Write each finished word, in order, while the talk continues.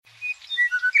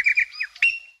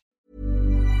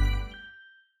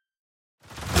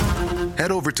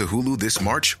Head over to Hulu this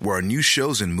March, where our new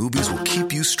shows and movies will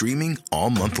keep you streaming all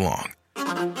month long.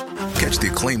 Catch the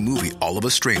acclaimed movie All of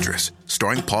Us Strangers,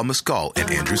 starring Paul Mescal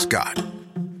and Andrew Scott.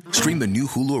 Stream the new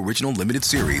Hulu original limited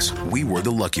series We Were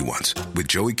the Lucky Ones with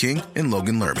Joey King and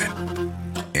Logan Lerman.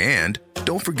 And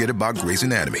don't forget about Grey's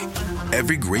Anatomy.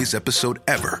 Every Grey's episode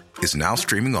ever is now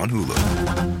streaming on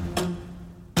Hulu.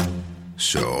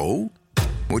 So,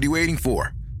 what are you waiting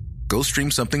for? Go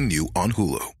stream something new on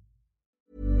Hulu.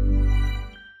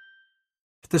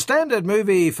 The standard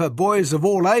movie for boys of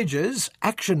all ages,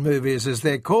 action movies as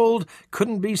they're called,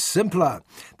 couldn't be simpler.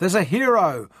 There's a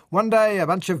hero. One day a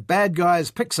bunch of bad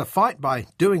guys picks a fight by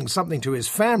doing something to his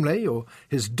family or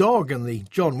his dog in the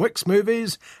John Wicks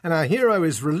movies, and our hero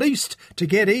is released to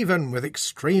get even with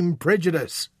extreme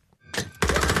prejudice.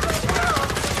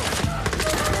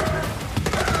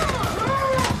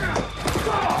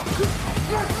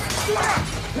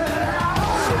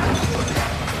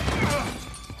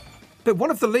 But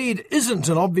what if the lead isn't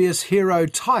an obvious hero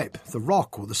type, The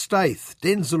Rock or the Staith,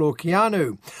 Denzel or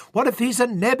Keanu? What if he's a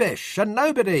nebbish, a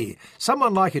nobody,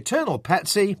 someone like eternal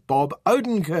patsy Bob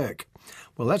Odenkirk?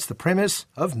 Well, that's the premise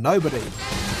of Nobody.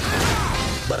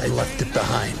 But I left it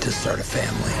behind to start a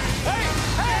family.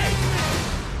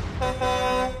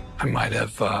 I might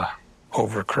have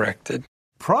overcorrected.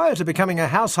 Prior to becoming a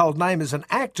household name as an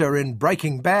actor in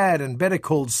Breaking Bad and Better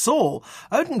Call Saul,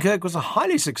 Odenkirk was a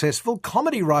highly successful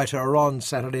comedy writer on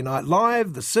Saturday Night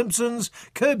Live, The Simpsons,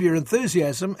 Curb Your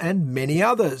Enthusiasm and many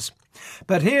others.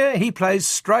 But here he plays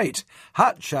straight,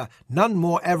 Hutch, a none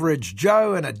more average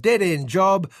Joe in a dead-end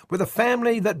job with a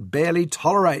family that barely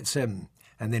tolerates him.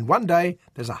 And then one day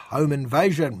there's a home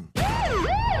invasion.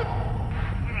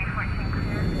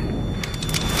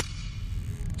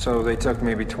 So they took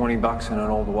maybe $20 and an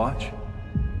old watch?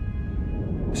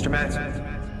 Mr. Madsen,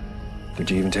 did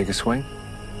you even take a swing?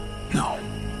 No.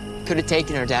 Could have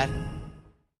taken her, Dad.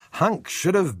 Hunk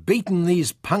should have beaten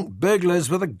these punk burglars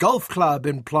with a golf club,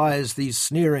 implies the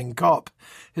sneering cop.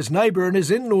 His neighbour and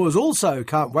his in-laws also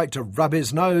can't wait to rub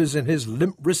his nose in his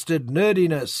limp-wristed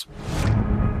nerdiness.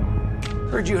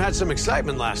 Heard you had some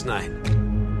excitement last night.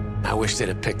 I wish they'd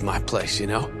have picked my place, you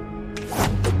know?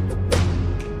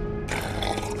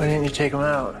 Why didn't you take him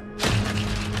out?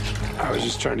 I was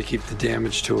just trying to keep the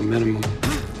damage to a minimum.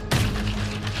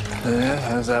 Yeah,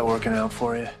 how's that working out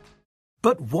for you?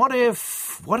 But what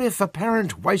if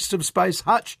apparent waste of space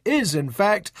Hutch is, in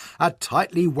fact, a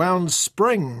tightly wound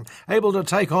spring, able to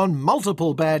take on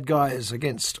multiple bad guys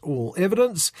against all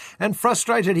evidence, and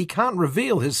frustrated he can't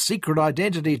reveal his secret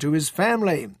identity to his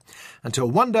family? Until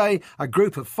one day, a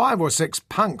group of 5 or 6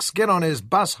 punks get on his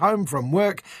bus home from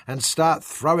work and start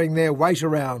throwing their weight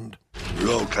around.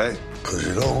 You okay? 'Cause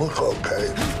you don't look okay.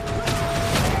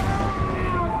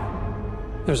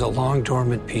 There's a long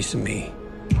dormant piece of me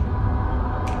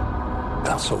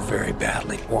that so very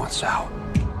badly wants out.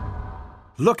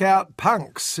 Look out,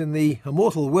 punks. In the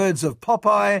immortal words of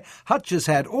Popeye, Hutch has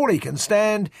had all he can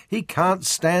stand, he can't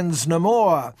stands no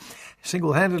more.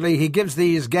 Single-handedly, he gives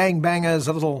these gangbangers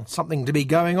a little something to be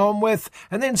going on with,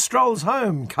 and then strolls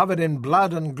home, covered in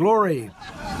blood and glory.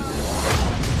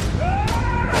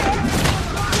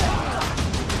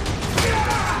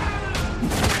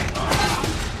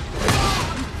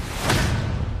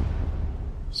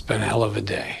 It's been a hell of a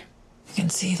day. You can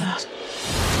see that.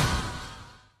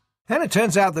 And it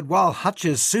turns out that while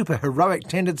Hutch's super-heroic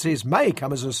tendencies may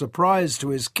come as a surprise to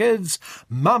his kids,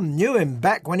 Mum knew him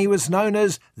back when he was known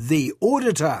as the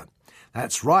Auditor.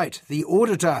 That's right, the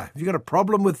Auditor. Have you got a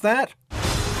problem with that?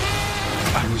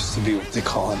 I used to be what they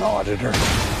call an auditor.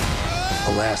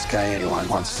 The last guy anyone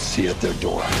wants to see at their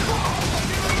door.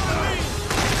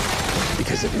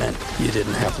 Because it meant you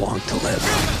didn't have long to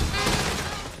live.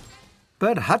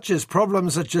 But Hutch's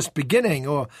problems are just beginning,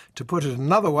 or to put it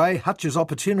another way, Hutch's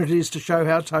opportunities to show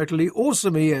how totally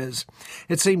awesome he is.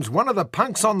 It seems one of the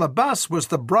punks on the bus was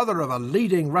the brother of a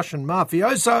leading Russian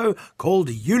mafioso called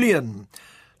Yulian.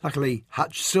 Luckily,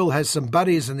 Hutch still has some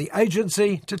buddies in the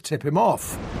agency to tip him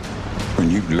off. When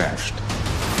you left,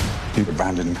 you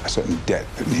abandoned a certain debt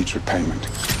that needs repayment,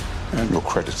 and your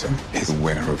creditor is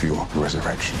aware of your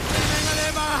resurrection.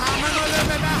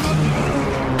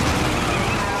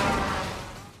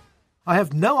 I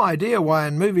have no idea why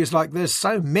in movies like this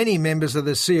so many members of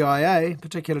the CIA,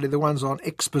 particularly the ones on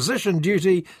exposition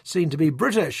duty, seem to be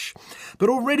British. But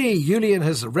already Yulian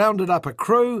has rounded up a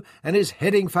crew and is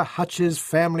heading for Hutch's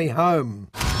family home.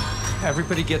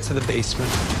 Everybody get to the basement.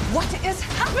 What is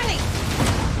happening?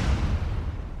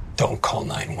 Don't call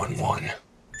 911.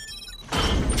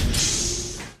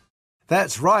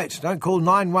 That's right, don't call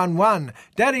 911.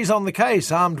 Daddy's on the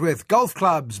case, armed with golf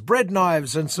clubs, bread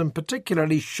knives and some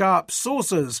particularly sharp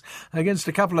saucers against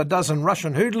a couple of dozen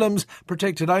Russian hoodlums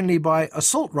protected only by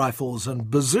assault rifles and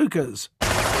bazookas.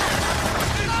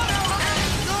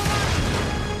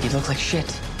 You look like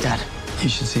shit, Dad. You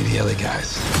should see the other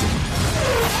guys.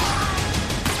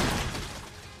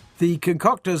 The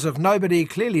concoctors of Nobody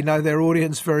clearly know their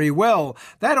audience very well.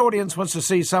 That audience wants to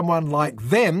see someone like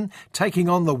them taking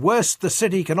on the worst the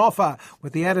city can offer,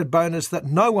 with the added bonus that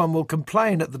no one will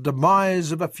complain at the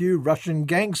demise of a few Russian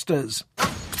gangsters.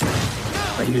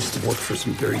 I used to work for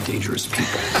some very dangerous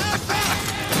people.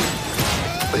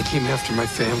 They came after my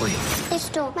family. They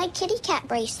stole my kitty cat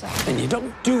bracelet. And you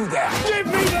don't do that. Give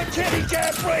me the kitty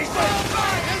cat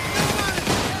bracelet!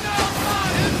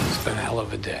 It's been a hell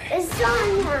of a day. It's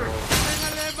song time.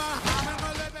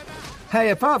 Hey,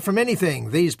 apart from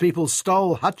anything, these people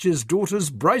stole Hutch's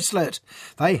daughter's bracelet.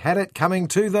 They had it coming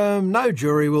to them, no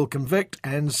jury will convict,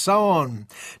 and so on.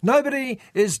 Nobody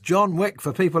is John Wick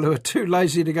for people who are too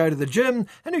lazy to go to the gym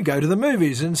and who go to the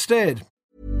movies instead.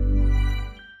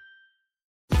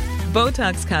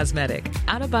 Botox Cosmetic,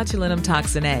 out of botulinum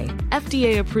toxin A,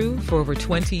 FDA approved for over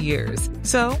 20 years.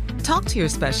 So, talk to your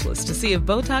specialist to see if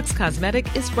Botox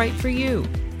Cosmetic is right for you.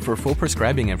 For full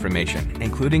prescribing information,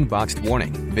 including boxed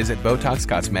warning, visit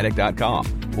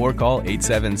BotoxCosmetic.com or call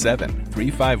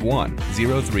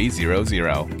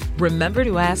 877-351-0300. Remember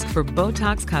to ask for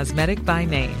Botox Cosmetic by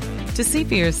name. To see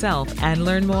for yourself and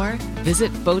learn more,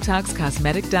 visit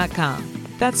BotoxCosmetic.com.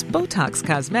 That's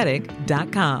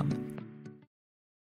BotoxCosmetic.com.